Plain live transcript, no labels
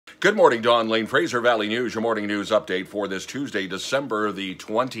Good morning, Don Lane, Fraser Valley News, your morning news update for this Tuesday, December the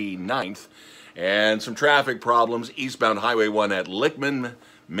 29th. And some traffic problems, eastbound Highway 1 at Lickman.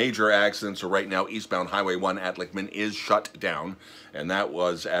 Major accidents, so right now eastbound Highway 1 at Lickman is shut down. And that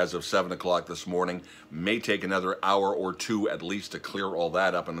was as of 7 o'clock this morning. May take another hour or two at least to clear all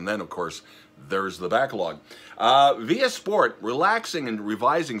that up. And then, of course, there's the backlog. viaSport relaxing and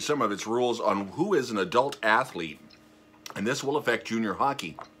revising some of its rules on who is an adult athlete. And this will affect junior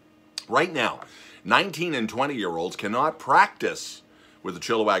hockey. Right now, 19 and 20-year-olds cannot practice with the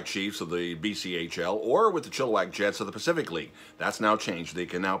Chilliwack Chiefs of the BCHL or with the Chilliwack Jets of the Pacific League. That's now changed. They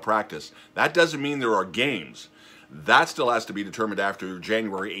can now practice. That doesn't mean there are games. That still has to be determined after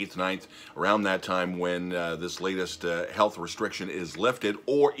January 8th, 9th, around that time when this latest health restriction is lifted,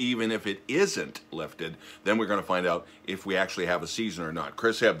 or even if it isn't lifted, then we're going to find out if we actually have a season or not.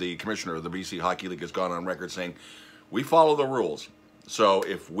 Chris Hebb, the commissioner of the BC Hockey League, has gone on record saying, we follow the rules. So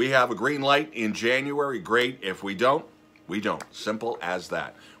if we have a green light in January, great. If we don't, we don't. Simple as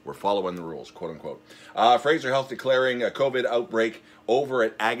that. We're following the rules, quote unquote. Fraser Health declaring a COVID outbreak over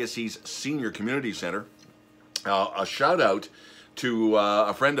at Agassiz Senior Community Center. A shout out to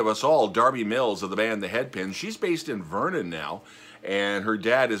a friend of us all, Darby Mills of the band The Headpins. She's based in Vernon now, and her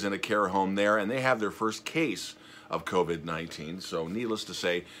dad is in a care home there, and they have their first case of COVID-19. So needless to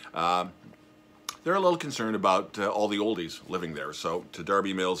say, they're a little concerned about all the oldies living there. So to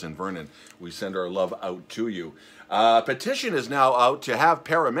Darby Mills in Vernon, we send our love out to you. Petition is now out to have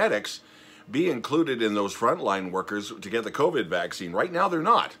paramedics be included in those frontline workers to get the COVID vaccine. Right now, they're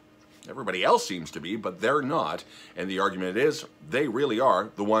not. Everybody else seems to be, but they're not. And the argument is they really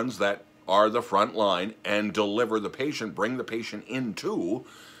are the ones that are the front line and deliver the patient, bring the patient into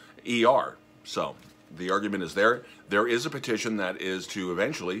ER. So the argument is there. There is a petition that is to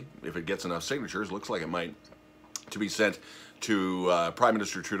eventually, if it gets enough signatures, looks like it might, to be sent to Prime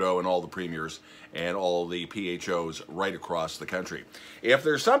Minister Trudeau and all the premiers and all the PHOs right across the country. If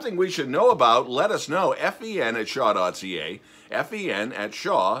there's something we should know about, let us know. FVN at shaw.ca, FVN at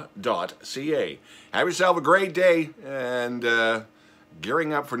shaw.ca. Have yourself a great day, and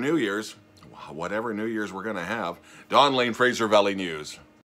gearing up for New Year's, whatever New Year's we're going to have. Don Lane, Fraser Valley News.